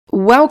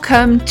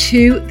Welcome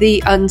to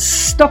the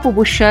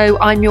Unstoppable Show.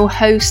 I'm your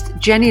host,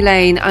 Jenny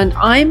Lane, and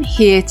I'm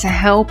here to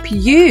help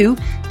you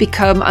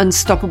become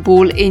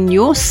unstoppable in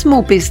your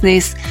small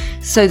business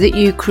so that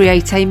you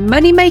create a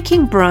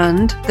money-making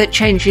brand that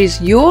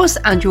changes yours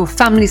and your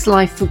family's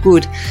life for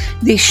good.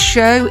 This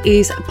show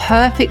is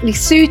perfectly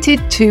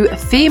suited to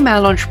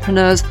female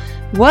entrepreneurs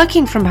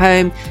working from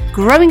home,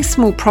 growing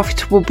small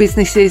profitable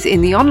businesses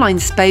in the online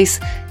space.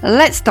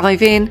 Let's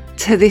dive in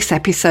to this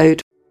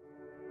episode.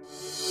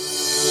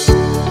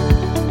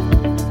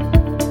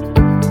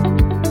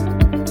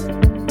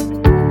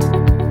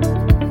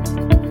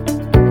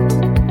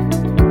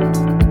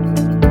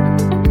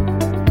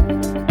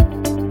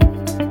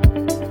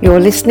 You're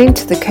listening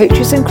to the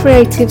Coaches and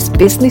Creatives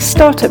Business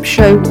Startup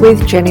Show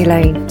with Jenny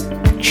Lane.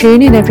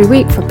 Tune in every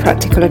week for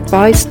practical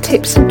advice,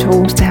 tips and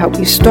tools to help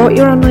you start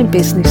your online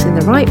business in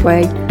the right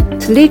way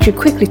to lead you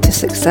quickly to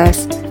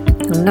success.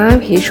 And now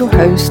here's your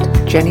host,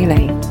 Jenny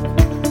Lane.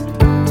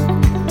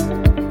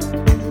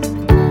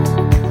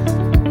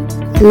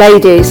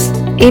 Ladies,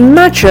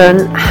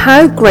 imagine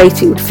how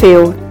great it would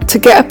feel to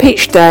get up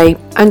each day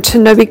and to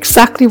know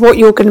exactly what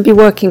you're going to be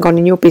working on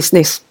in your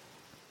business.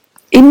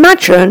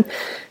 Imagine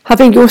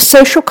having your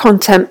social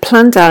content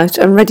planned out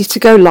and ready to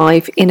go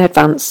live in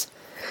advance.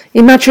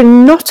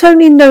 Imagine not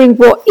only knowing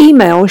what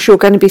emails you're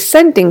going to be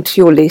sending to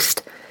your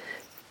list,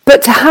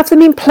 but to have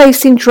them in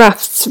place in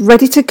drafts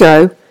ready to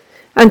go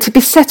and to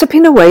be set up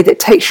in a way that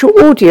takes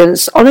your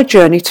audience on a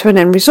journey to an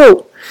end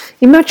result.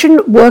 Imagine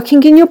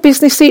working in your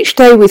business each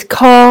day with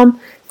calm,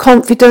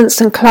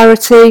 confidence and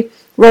clarity,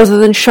 rather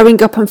than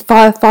showing up and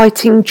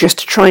firefighting just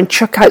to try and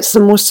chuck out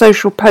some more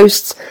social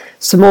posts,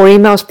 some more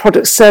emails,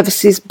 products,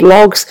 services,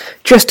 blogs,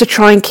 just to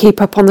try and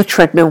keep up on the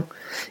treadmill.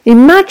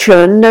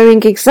 Imagine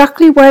knowing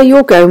exactly where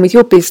you're going with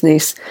your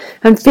business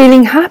and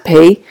feeling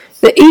happy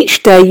that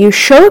each day you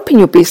show up in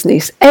your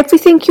business,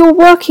 everything you're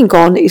working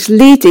on is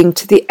leading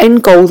to the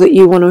end goal that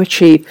you want to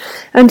achieve.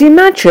 And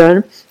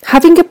imagine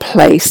having a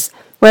place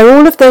where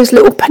all of those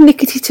little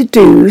pernickety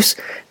to-dos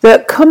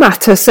that come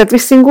at us every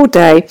single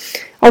day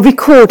are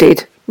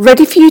recorded,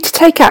 ready for you to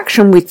take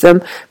action with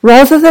them,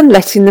 rather than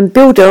letting them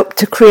build up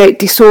to create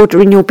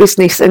disorder in your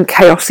business and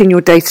chaos in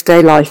your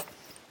day-to-day life.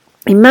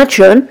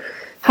 Imagine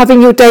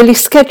having your daily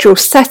schedule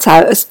set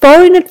out as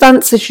far in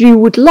advance as you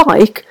would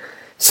like,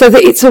 so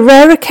that it's a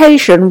rare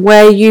occasion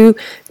where you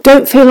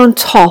don't feel on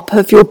top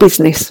of your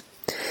business.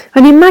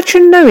 And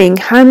imagine knowing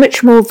how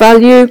much more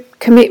value,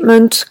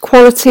 commitment,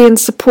 quality and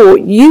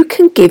support you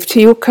can give to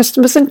your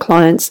customers and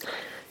clients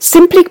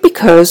simply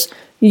because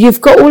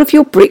you've got all of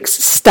your bricks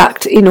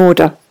stacked in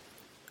order.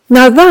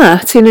 Now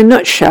that, in a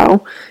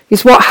nutshell,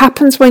 is what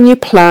happens when you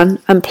plan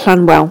and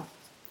plan well.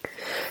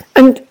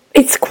 And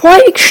it's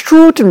quite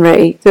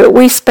extraordinary that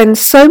we spend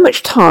so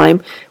much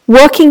time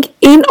working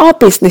in our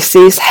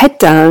businesses head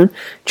down,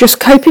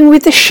 just coping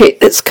with the shit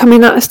that's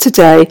coming at us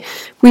today,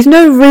 with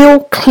no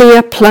real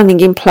clear planning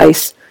in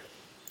place.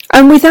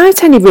 And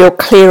without any real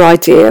clear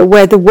idea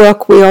where the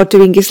work we are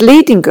doing is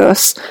leading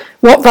us,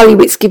 what value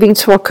it's giving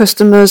to our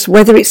customers,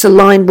 whether it's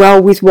aligned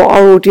well with what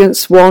our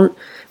audience want,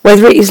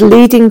 whether it is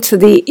leading to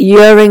the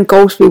year-end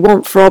goals we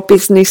want for our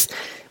business,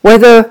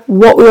 whether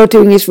what we are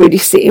doing is really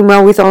sitting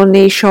well with our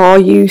niche, our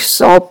use,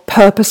 our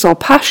purpose, our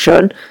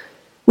passion.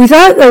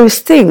 Without those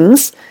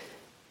things,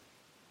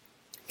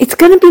 it's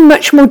going to be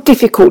much more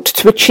difficult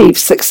to achieve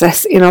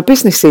success in our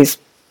businesses.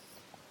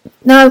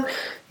 Now,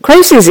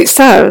 crazy as it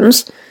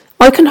sounds,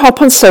 I can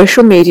hop on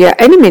social media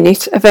any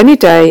minute of any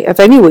day of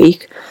any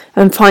week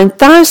and find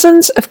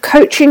thousands of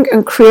coaching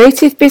and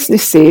creative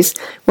businesses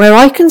where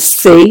I can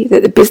see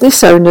that the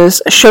business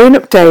owners are showing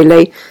up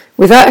daily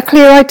without a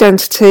clear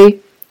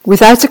identity,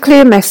 without a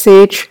clear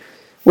message,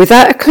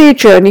 without a clear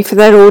journey for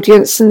their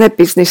audience and their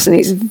business, and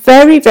it's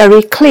very,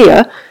 very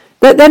clear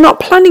that they're not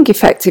planning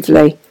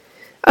effectively.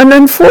 And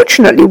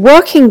unfortunately,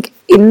 working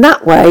in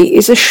that way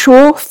is a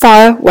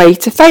surefire way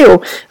to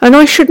fail. And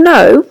I should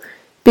know,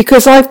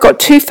 because I've got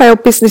 2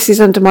 failed businesses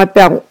under my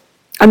belt,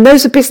 and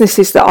those are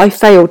businesses that I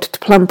failed to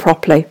plan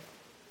properly.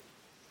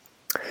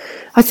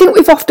 I think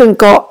we've often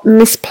got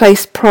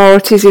misplaced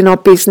priorities in our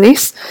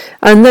business,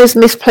 and those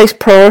misplaced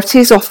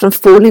priorities often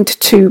fall into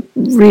 2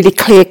 really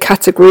clear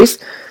categories.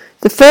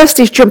 The first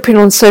is jumping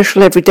on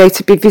social every day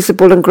to be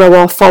visible and grow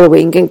our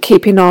following and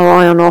keeping our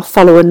eye on our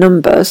follower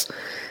numbers.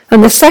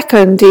 And the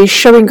second is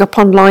showing up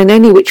online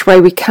any which way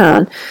we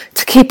can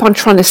to keep on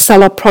trying to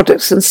sell our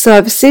products and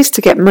services to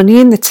get money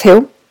in the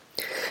till.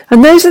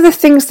 And those are the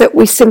things that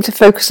we seem to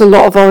focus a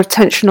lot of our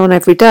attention on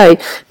every day,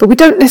 but we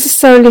don't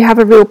necessarily have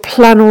a real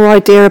plan or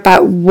idea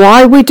about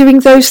why we're doing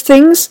those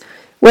things,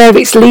 where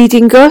it's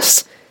leading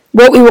us,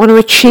 what we want to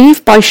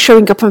achieve by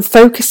showing up and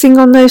focusing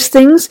on those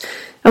things,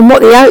 and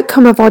what the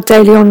outcome of our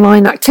daily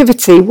online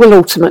activity will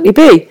ultimately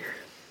be.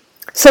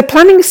 So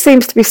planning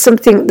seems to be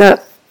something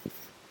that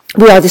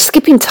we either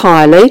skip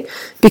entirely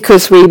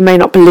because we may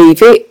not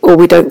believe it, or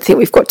we don't think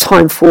we've got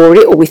time for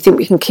it, or we think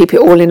we can keep it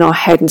all in our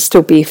head and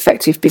still be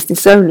effective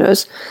business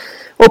owners.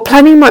 Or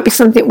planning might be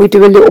something we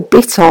do a little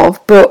bit of,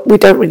 but we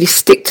don't really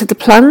stick to the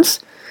plans.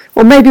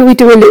 Or maybe we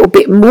do a little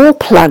bit more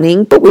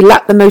planning, but we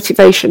lack the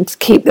motivation to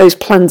keep those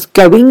plans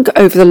going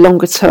over the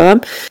longer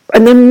term.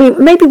 And then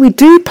maybe we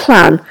do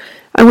plan,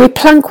 and we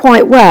plan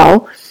quite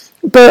well,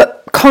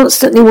 but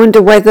constantly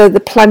wonder whether the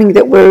planning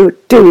that we're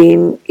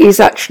doing is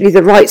actually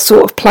the right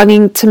sort of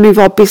planning to move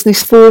our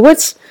business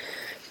forwards.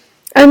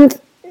 And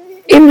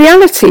in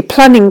reality,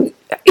 planning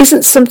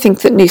isn't something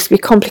that needs to be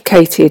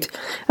complicated.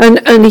 And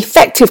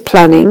effective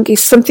planning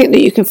is something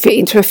that you can fit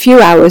into a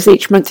few hours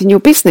each month in your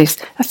business.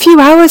 A few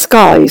hours,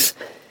 guys.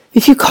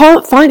 If you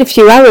can't find a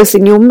few hours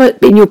in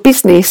your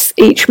business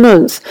each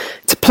month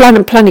to plan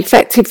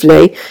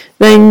effectively,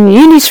 then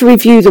you need to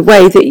review the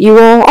way that you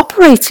are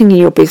operating in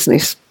your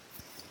business.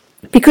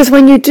 Because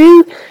when you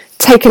do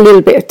take a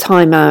little bit of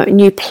time out and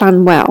you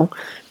plan well,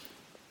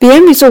 the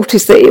end result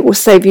is that it will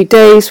save you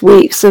days,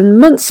 weeks and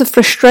months of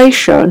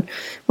frustration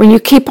when you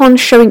keep on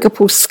showing up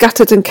all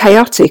scattered and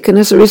chaotic, and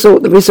as a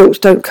result the results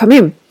don't come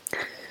in.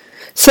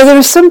 So there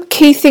are some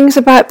key things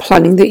about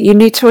planning that you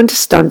need to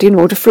understand in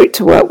order for it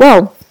to work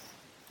well.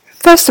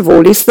 First of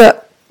all is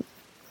that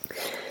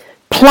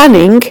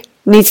planning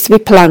needs to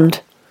be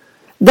planned.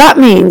 That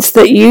means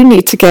that you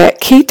need to get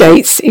key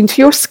dates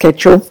into your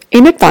schedule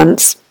in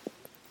advance,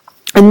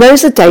 and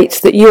those are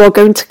dates that you are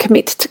going to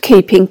commit to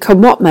keeping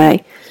come what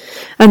may.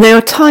 And there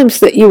are times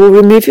that you will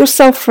remove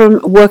yourself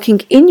from working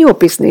in your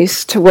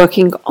business to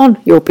working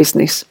on your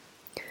business.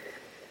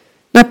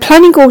 Now,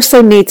 planning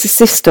also needs a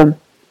system.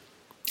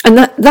 And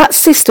that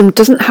system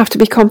doesn't have to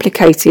be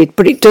complicated,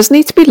 but it does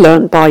need to be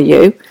learned by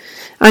you.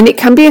 And it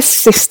can be a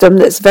system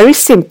that's very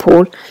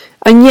simple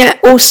and yet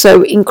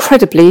also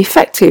incredibly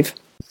effective.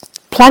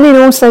 Planning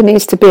also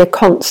needs to be a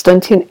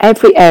constant in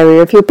every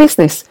area of your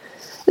business.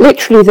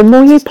 Literally, the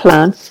more you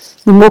plan,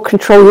 the more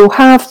control you'll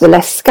have, the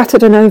less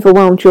scattered and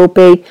overwhelmed you'll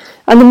be,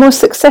 and the more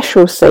success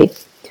you'll see.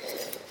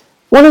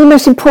 One of the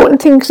most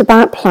important things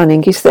about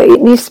planning is that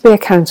it needs to be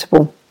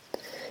accountable.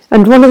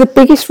 And one of the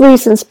biggest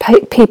reasons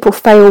people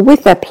fail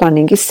with their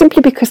planning is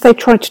simply because they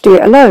try to do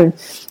it alone.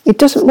 It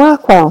doesn't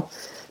work well.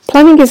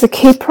 Planning is a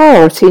key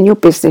priority in your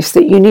business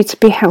that you need to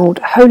be held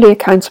wholly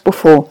accountable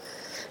for.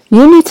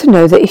 You need to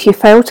know that if you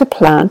fail to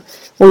plan,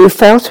 or you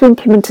fail to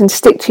implement and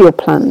stick to your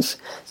plans,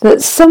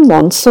 that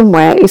someone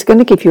somewhere is going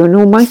to give you an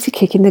almighty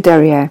kick in the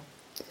derriere.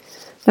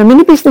 Now,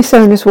 many business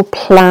owners will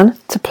plan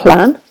to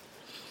plan.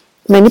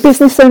 Many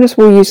business owners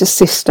will use a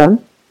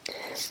system.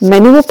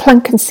 Many will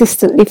plan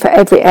consistently for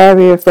every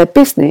area of their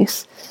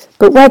business,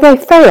 but where they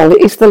fail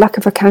is the lack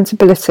of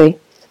accountability.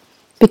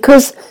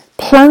 Because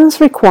plans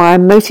require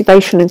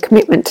motivation and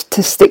commitment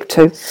to stick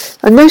to,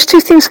 and those two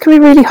things can be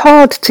really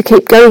hard to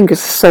keep going as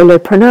a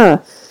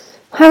solopreneur.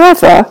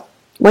 However,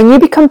 when you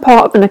become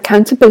part of an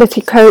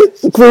accountability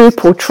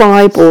group or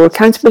tribe or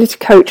accountability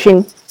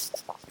coaching,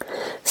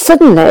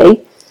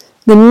 suddenly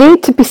the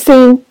need to be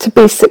seen to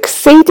be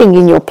succeeding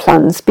in your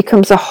plans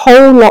becomes a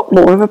whole lot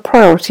more of a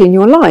priority in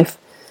your life.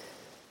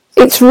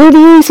 It's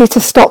really easy to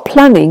stop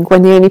planning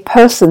when the only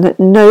person that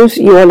knows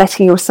you are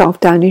letting yourself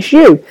down is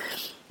you.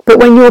 But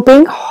when you're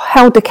being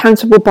held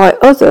accountable by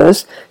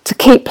others to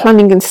keep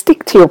planning and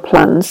stick to your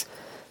plans,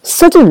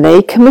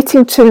 suddenly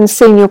committing to and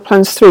seeing your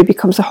plans through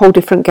becomes a whole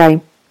different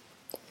game.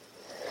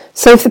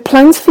 So if the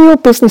plans for your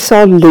business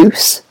are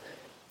loose,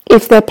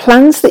 if they're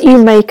plans that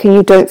you make and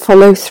you don't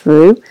follow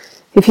through,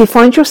 if you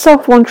find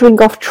yourself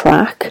wandering off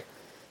track,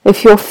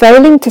 if you're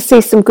failing to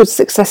see some good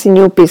success in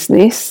your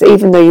business,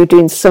 even though you're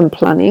doing some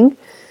planning,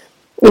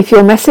 if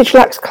your message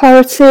lacks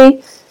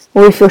clarity,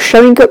 or if you're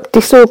showing up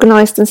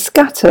disorganized and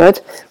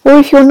scattered, or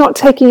if you're not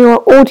taking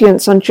your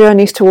audience on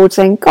journeys towards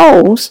end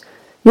goals,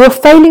 you're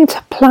failing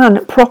to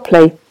plan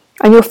properly,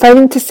 and you're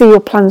failing to see your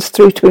plans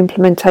through to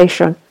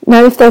implementation.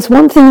 Now, if there's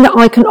one thing that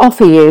I can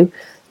offer you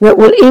that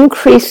will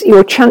increase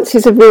your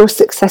chances of real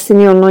success in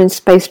the online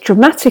space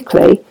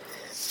dramatically,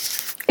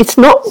 it's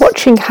not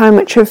watching how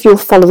much of your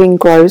following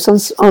grows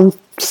on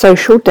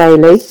social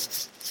daily.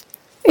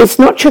 It's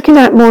not chucking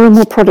out more and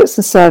more products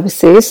and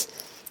services.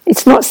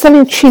 It's not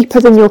selling cheaper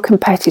than your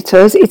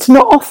competitors. It's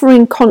not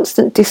offering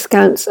constant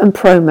discounts and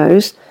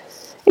promos.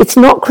 It's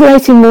not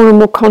creating more and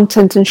more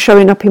content and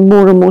showing up in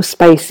more and more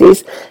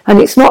spaces.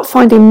 And it's not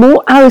finding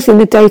more hours in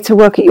the day to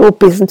work at your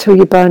biz until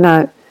you burn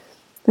out.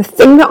 The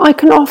thing that I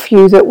can offer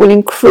you that will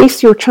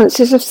increase your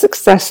chances of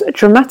success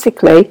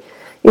dramatically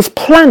is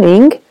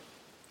planning,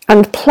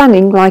 and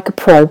planning like a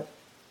pro.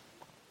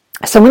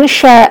 So I'm going to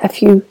share a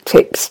few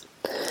tips.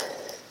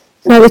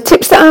 Now, the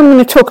tips that I'm going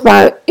to talk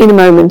about in a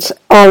moment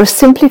are a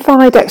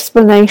simplified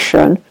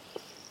explanation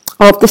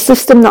of the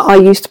system that I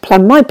use to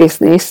plan my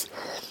business,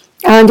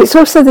 and it's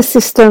also the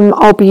system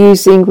I'll be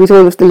using with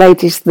all of the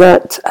ladies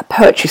that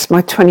purchase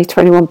my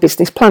 2021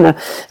 business planner.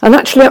 And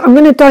actually, I'm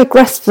going to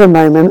digress for a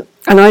moment,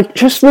 and I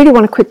just really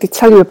want to quickly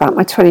tell you about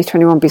my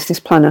 2021 business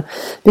planner,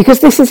 because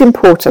this is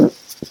important.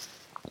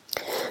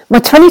 My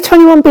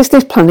 2021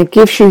 business planner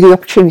gives you the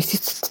opportunity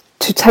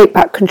to take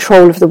back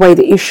control of the way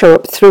that you show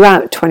up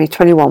throughout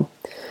 2021.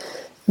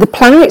 The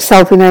planner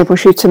itself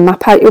enables you to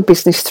map out your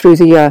business through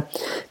the year.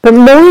 But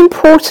more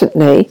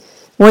importantly,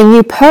 when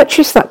you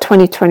purchase that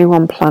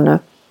 2021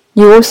 planner,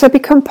 You also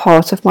become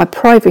part of my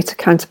private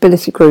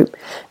accountability group,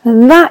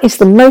 and that is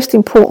the most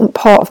important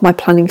part of my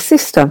planning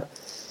system,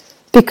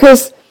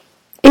 because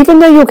even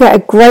though you'll get a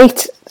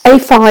great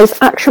A5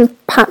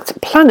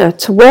 action-packed planner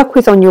to work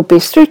with on your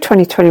biz through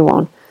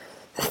 2021,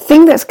 the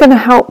thing that's going to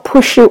help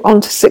push you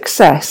on to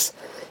success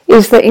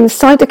is that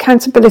inside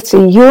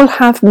accountability, you'll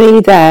have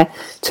me there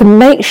to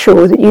make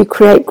sure that you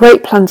create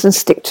great plans and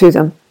stick to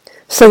them,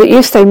 so that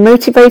you stay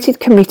motivated,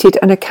 committed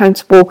and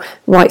accountable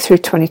right through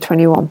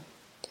 2021.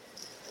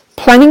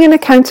 Planning and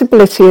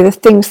accountability are the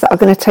things that are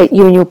going to take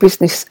you and your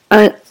business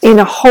in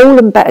a whole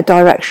and better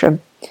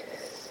direction.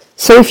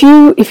 So if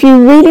you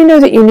really know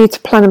that you need to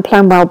plan and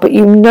plan well, but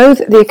you know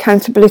that the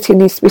accountability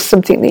needs to be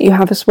something that you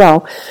have as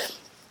well,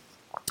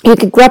 you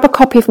can grab a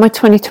copy of my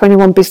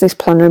 2021 business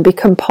planner and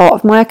become part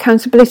of my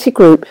accountability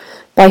group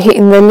by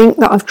hitting the link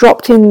that I've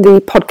dropped in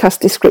the podcast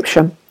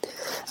description.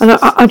 And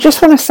I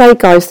just want to say,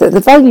 guys, that the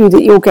value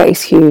that you'll get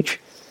is huge.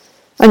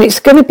 And it's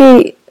going to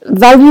be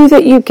value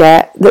that you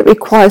get that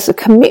requires a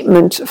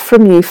commitment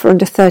from you for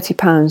under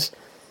 £30.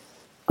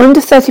 Under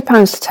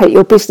 £30 to take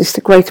your business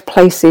to greater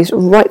places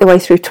right the way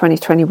through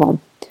 2021.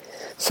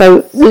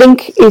 So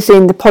link is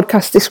in the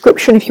podcast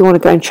description if you want to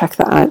go and check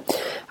that out.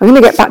 I'm going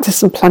to get back to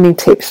some planning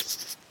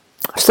tips.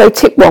 So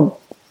tip 1.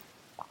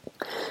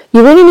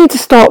 You really need to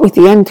start with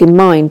the end in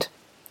mind.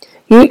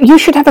 You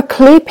should have a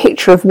clear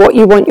picture of what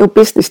you want your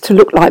business to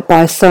look like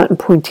by a certain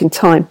point in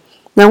time.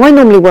 Now, I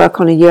normally work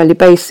on a yearly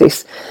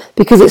basis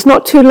because it's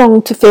not too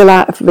long to feel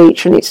out of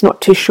reach and it's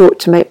not too short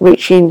to make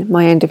reaching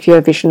my end of year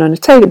vision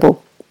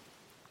unattainable.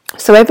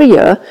 So every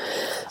year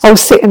I'll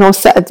sit and I'll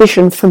set a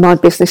vision for my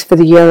business for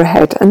the year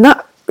ahead, and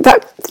that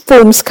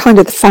forms kind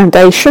of the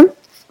foundation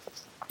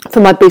for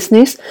my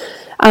business,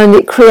 and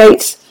it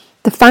creates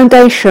the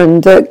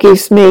foundation that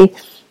gives me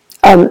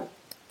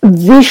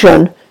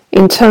vision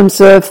in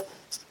terms of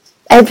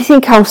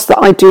everything else that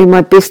I do in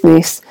my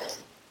business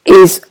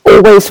is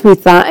always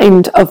with that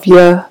end of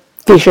year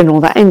vision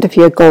or that end of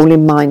year goal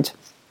in mind.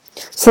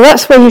 So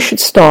that's where you should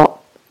start.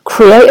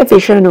 Create a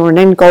vision or an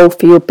end goal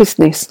for your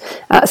business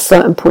at a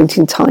certain point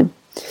in time.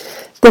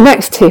 The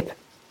next tip,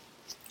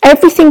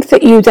 everything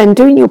that you then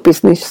do in your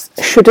business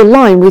should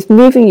align with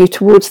moving you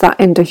towards that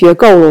end of year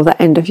goal or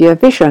that end of year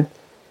vision.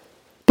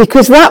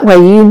 Because that way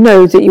you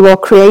know that you are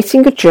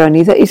creating a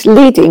journey that is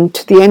leading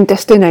to the end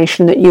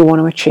destination that you want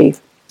to achieve.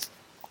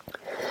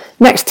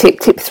 Next tip,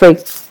 tip 3.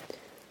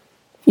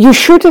 You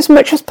should, as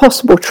much as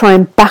possible, try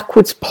and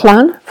backwards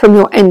plan from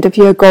your end of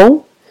year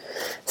goal.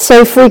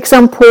 So, for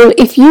example,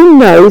 if you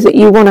know that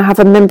you want to have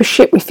a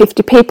membership with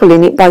 50 people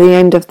in it by the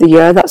end of the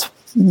year, that's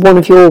one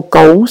of your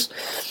goals,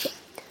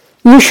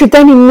 you should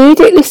then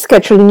immediately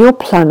schedule in your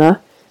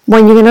planner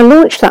when you're going to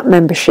launch that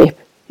membership.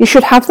 You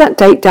should have that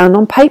date down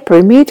on paper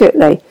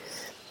immediately.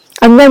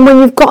 And then when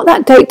you've got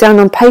that date down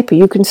on paper,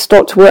 you can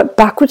start to work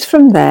backwards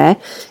from there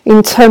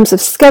in terms of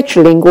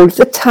scheduling all of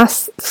the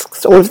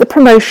tasks, all of the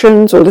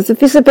promotions, all of the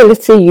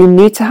visibility you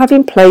need to have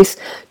in place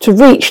to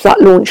reach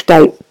that launch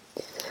date.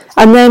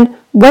 And then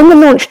when the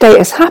launch date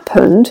has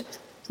happened,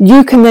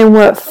 you can then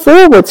work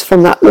forwards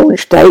from that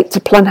launch date to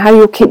plan how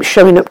you'll keep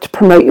showing up to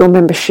promote your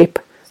membership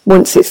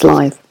once it's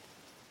live.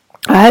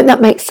 I hope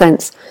that makes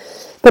sense.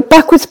 But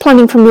backwards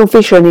planning from your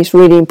vision is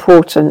really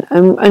important.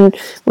 And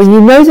when you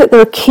know that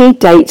there are key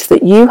dates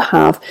that you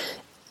have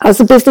as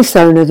a business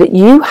owner that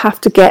you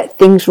have to get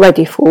things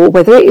ready for,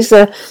 whether it is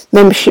a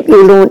membership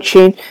you're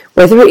launching,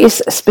 whether it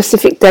is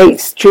specific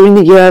dates during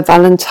the year,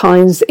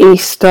 Valentine's,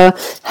 Easter,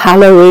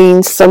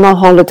 Halloween, summer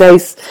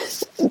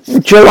holidays,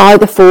 July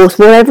the 4th,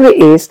 wherever it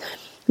is,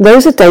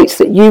 those are dates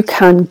that you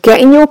can get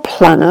in your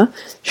planner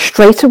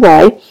straight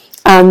away,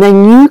 and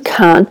then you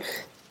can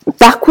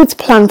backwards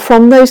plan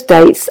from those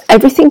dates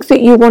everything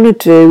that you want to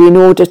do in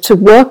order to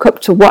work up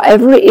to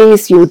whatever it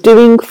is you're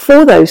doing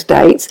for those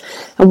dates,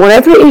 and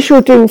whatever it is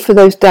you're doing for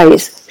those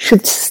dates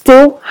should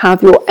still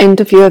have your end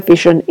of year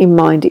vision in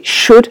mind. It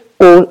should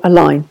all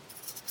align.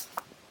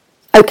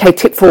 Okay,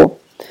 tip 4.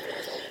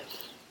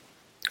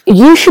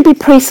 You should be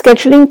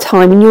pre-scheduling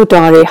time in your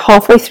diary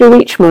halfway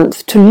through each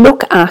month to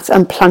look at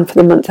and plan for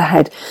the month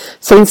ahead.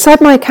 So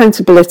inside my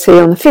accountability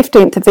on the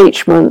 15th of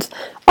each month,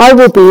 I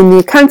will be in the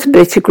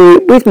accountability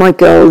group with my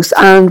girls,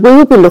 and we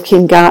will be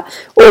looking at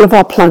all of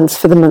our plans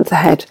for the month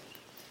ahead.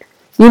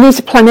 You need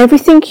to plan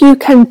everything you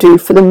can do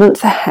for the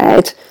month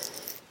ahead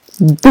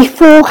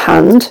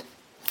beforehand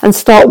and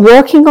start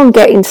working on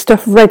getting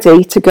stuff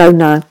ready to go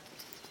now.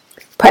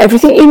 Put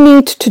everything you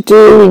need to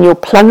do in your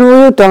planner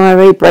or your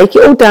diary, break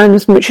it all down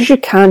as much as you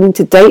can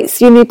into dates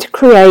you need to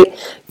create,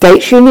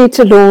 dates you need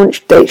to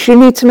launch, dates you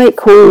need to make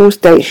calls,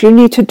 dates you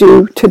need to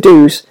do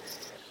to-dos,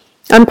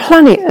 and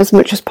plan it as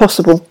much as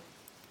possible.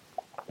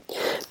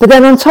 But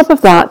then on top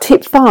of that,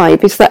 tip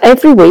 5 is that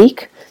every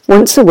week,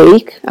 once a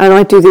week, and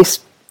I do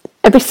this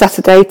every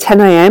Saturday, 10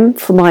 a.m.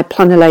 for my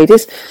planner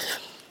ladies,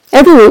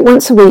 every week,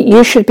 once a week,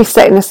 you should be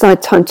setting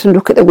aside time to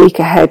look at the week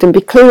ahead and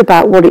be clear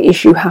about what it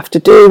is you have to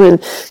do and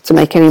to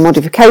make any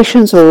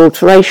modifications or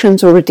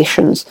alterations or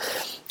additions.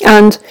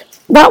 And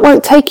that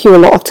won't take you a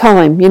lot of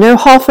time. You know,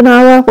 half an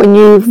hour when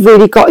you've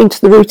really got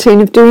into the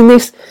routine of doing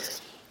this,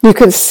 You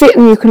can sit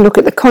and you can look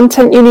at the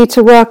content you need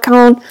to work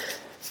on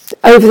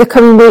over the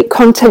coming week,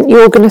 content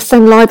you're going to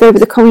send live over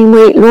the coming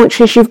week,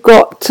 launches you've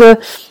got to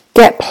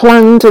get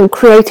planned and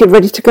created,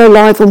 ready to go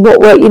live, and what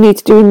work you need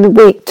to do in the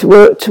week to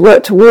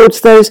work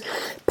towards those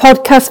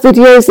podcast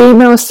videos,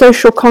 emails,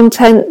 social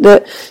content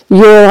that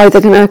you're either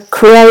going to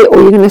create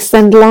or you're going to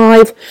send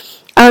live.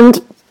 And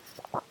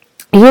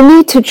you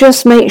need to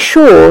just make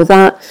sure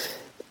that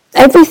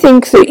everything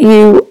that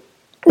you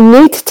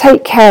need to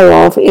take care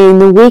of in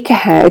the week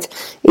ahead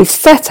is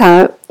set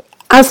out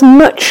as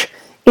much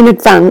in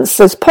advance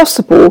as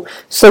possible,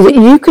 so that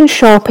you can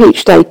show up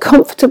each day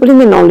comfortable in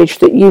the knowledge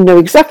that you know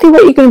exactly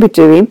what you're going to be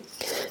doing,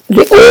 that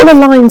it all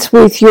aligns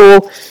with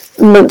your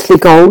monthly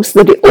goals,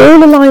 that it all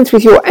aligns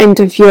with your end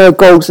of year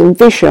goals and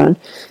vision,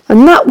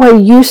 and that way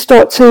you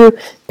start to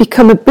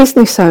become a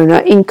business owner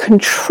in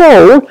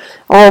control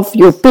of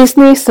your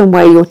business and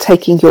where you're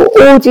taking your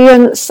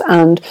audience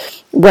and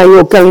where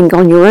you're going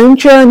on your own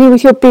journey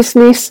with your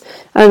business,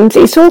 and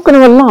it's all going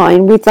to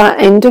align with that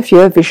end of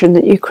year vision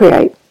that you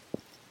create.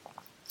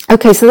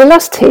 Okay, so the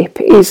last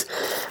tip is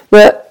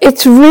that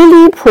it's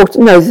really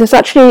important. No, there's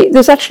actually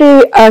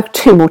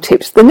two more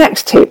tips. The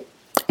next tip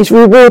is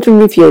reward and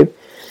review.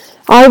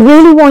 I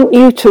really want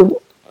you to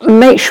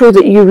make sure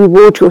that you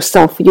reward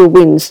yourself for your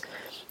wins.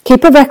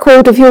 Keep a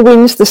record of your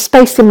wins. There's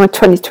space in my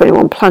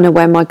 2021 planner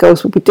where my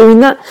girls will be doing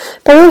that.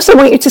 But I also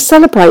want you to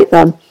celebrate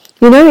them.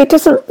 You know, it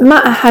doesn't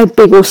matter how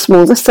big or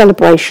small the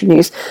celebration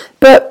is,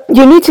 but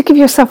you need to give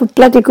yourself a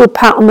bloody good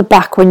pat on the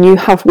back when you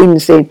have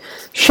wins in.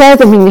 Share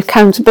them in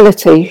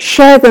accountability.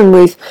 Share them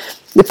with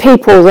the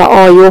people that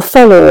are your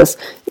followers.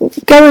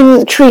 Go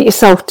and treat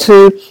yourself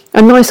to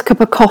a nice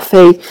cup of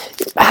coffee.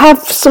 Have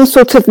some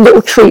sort of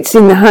little treats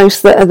in the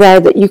house that are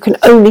there that you can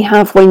only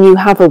have when you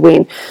have a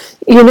win.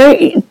 You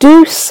know,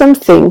 do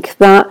something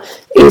that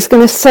is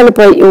going to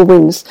celebrate your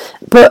wins.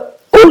 But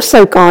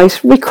also,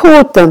 guys,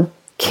 record them.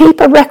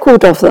 Keep a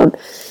record of them,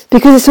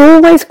 because it's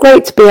always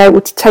great to be able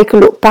to take a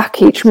look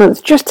back each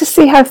month just to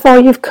see how far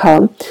you've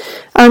come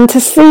and to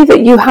see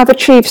that you have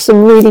achieved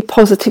some really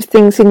positive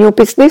things in your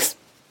business.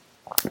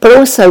 But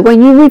also,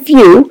 when you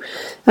review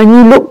and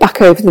you look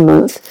back over the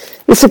month,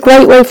 it's a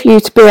great way for you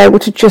to be able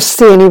to just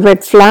see any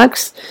red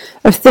flags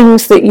of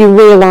things that you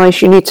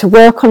realise you need to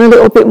work on a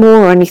little bit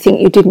more, or anything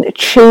you didn't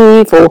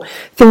achieve, or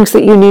things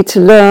that you need to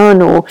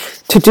learn, or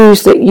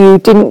to-dos that you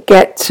didn't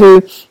get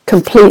to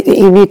complete that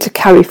you need to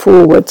carry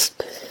forwards.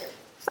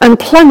 And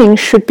planning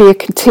should be a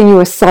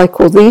continuous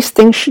cycle. These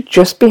things should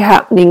just be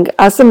happening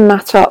as a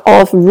matter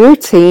of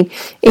routine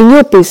in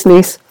your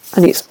business,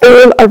 and it's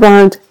all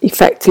around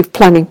effective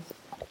planning.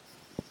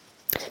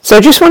 So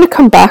I just want to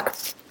come back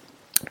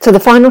to the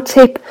final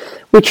tip,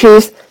 which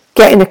is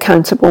getting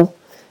accountable.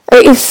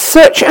 It is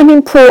such an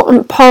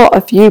important part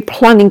of you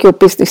planning your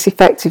business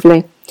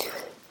effectively.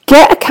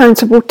 Get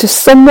accountable to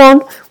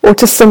someone or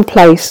to some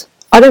place.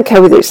 I don't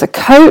care whether it's a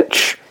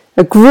coach,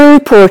 a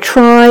group or a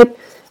tribe,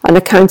 an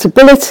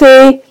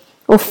accountability,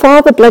 or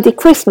Father Bloody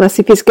Christmas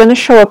if he's going to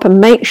show up and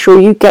make sure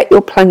you get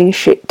your planning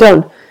shit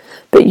done.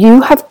 But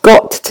you have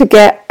got to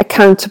get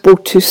accountable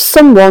to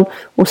someone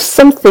or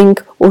something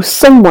or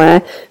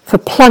somewhere for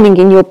planning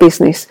in your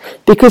business.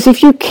 Because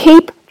if you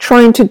keep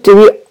trying to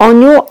do it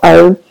on your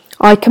own,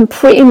 I can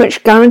pretty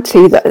much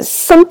guarantee that at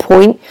some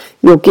point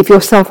you'll give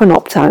yourself an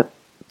opt-out.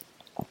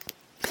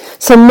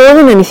 So more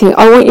than anything,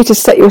 I want you to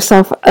set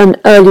yourself an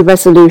early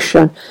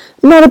resolution.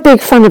 I'm not a big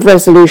fan of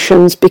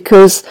resolutions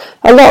because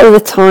a lot of the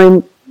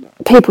time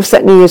people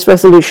set New Year's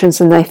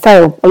resolutions and they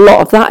fail. A lot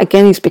of that,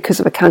 again, is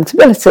because of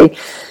accountability.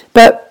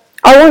 But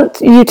I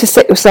want you to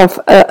set yourself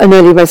an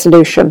early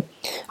resolution.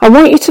 I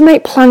want you to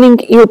make planning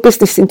your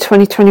business in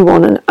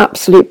 2021 an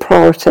absolute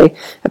priority.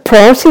 A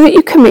priority that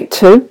you commit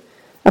to,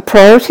 a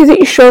priority that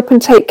you show up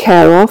and take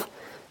care of,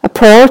 a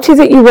priority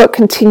that you work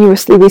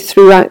continuously with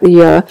throughout the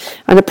year,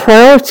 and a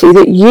priority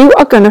that you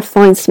are going to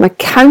find some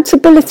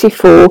accountability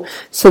for,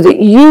 so that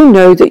you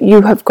know that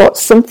you have got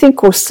something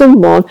or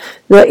someone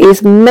that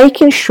is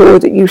making sure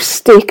that you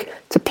stick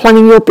to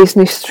planning your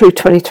business through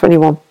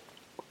 2021.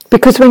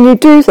 Because when you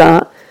do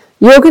that,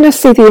 you're going to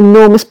see the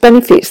enormous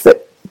benefits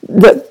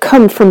that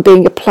come from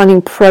being a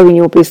planning pro in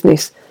your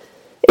business.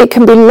 It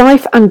can be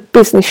life and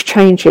business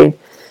changing.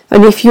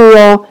 And if you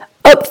are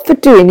up for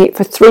doing it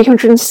for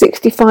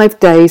 365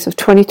 days of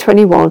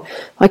 2021,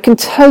 I can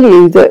tell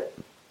you that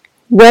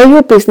where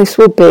your business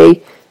will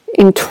be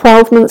in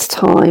 12 months'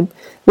 time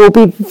will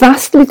be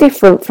vastly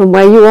different from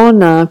where you are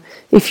now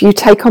if you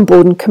take on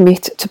board and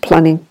commit to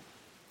planning.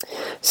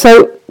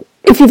 So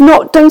if you've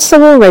not done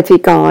so already,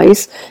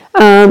 guys,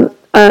 and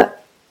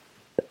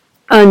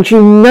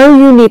you know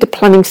you need a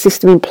planning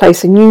system in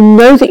place and you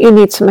know that you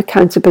need some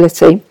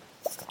accountability,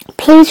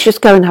 please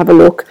just go and have a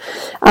look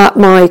at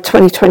my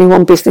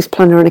 2021 business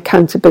planner and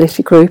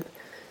accountability group.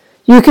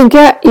 You can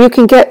get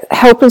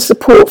help and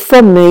support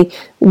from me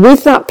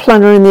with that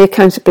planner and the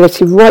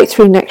accountability right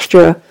through next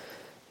year.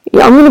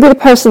 I'm going to be the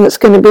person that's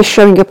going to be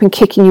showing up and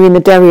kicking you in the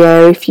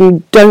derriere if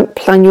you don't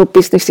plan your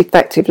business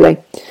effectively.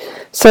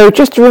 So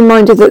just a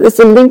reminder that there's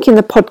a link in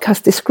the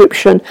podcast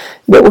description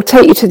that will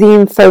take you to the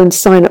info and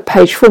sign up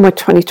page for my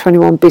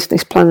 2021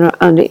 business planner,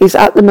 and it is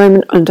at the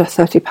moment under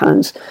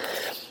 £30.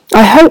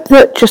 I hope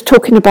that just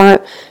talking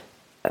about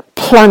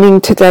planning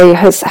today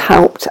has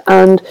helped,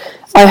 and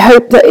I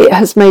hope that it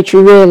has made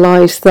you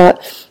realise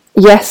that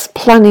yes,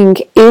 planning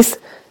is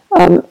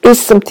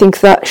something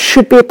that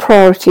should be a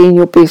priority in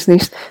your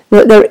business,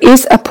 that there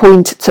is a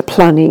point to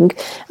planning,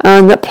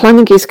 and that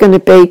planning is going to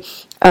be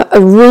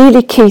a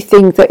really key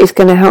thing that is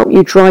going to help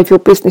you drive your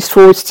business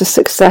forwards to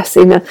success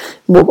in a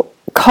more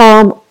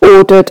calm,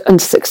 ordered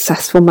and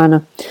successful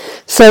manner.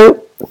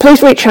 So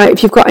please reach out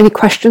if you've got any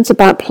questions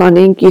about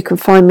planning. You can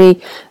find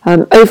me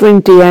over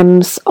in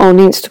DMs on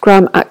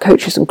Instagram at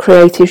Coaches and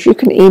Creatives. You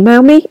can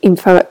email me,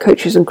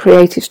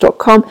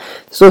 info@coachesandcreatives.com.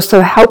 There's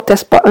also a help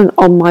desk button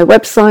on my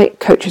website,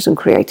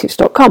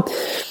 coachesandcreatives.com.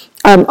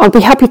 I'll be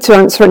happy to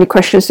answer any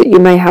questions that you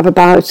may have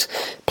about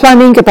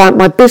planning, about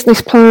my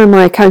business plan and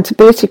my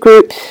accountability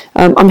group.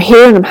 I'm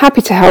here and I'm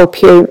happy to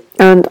help you,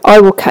 and I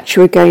will catch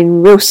you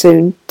again real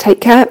soon.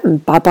 Take care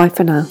and bye-bye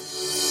for now.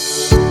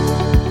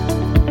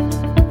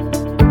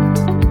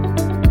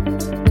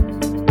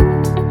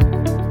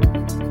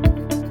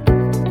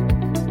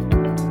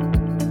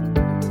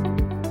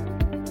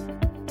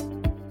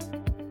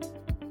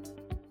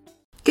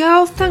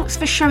 Girl, thanks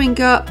for showing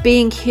up,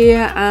 being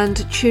here and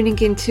tuning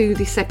into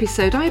this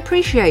episode. I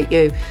appreciate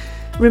you.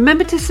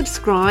 Remember to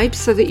subscribe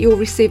so that you'll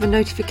receive a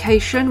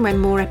notification when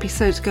more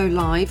episodes go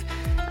live.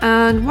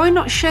 And why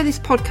not share this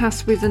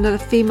podcast with another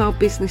female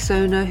business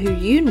owner who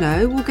you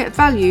know will get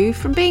value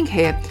from being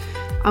here.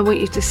 I want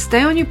you to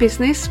stay on your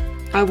business.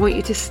 I want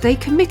you to stay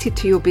committed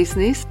to your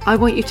business. I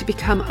want you to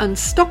become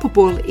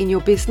unstoppable in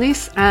your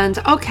business, and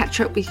I'll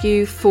catch up with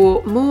you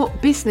for more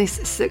business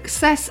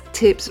success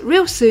tips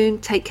real soon.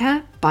 Take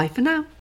care. Bye for now.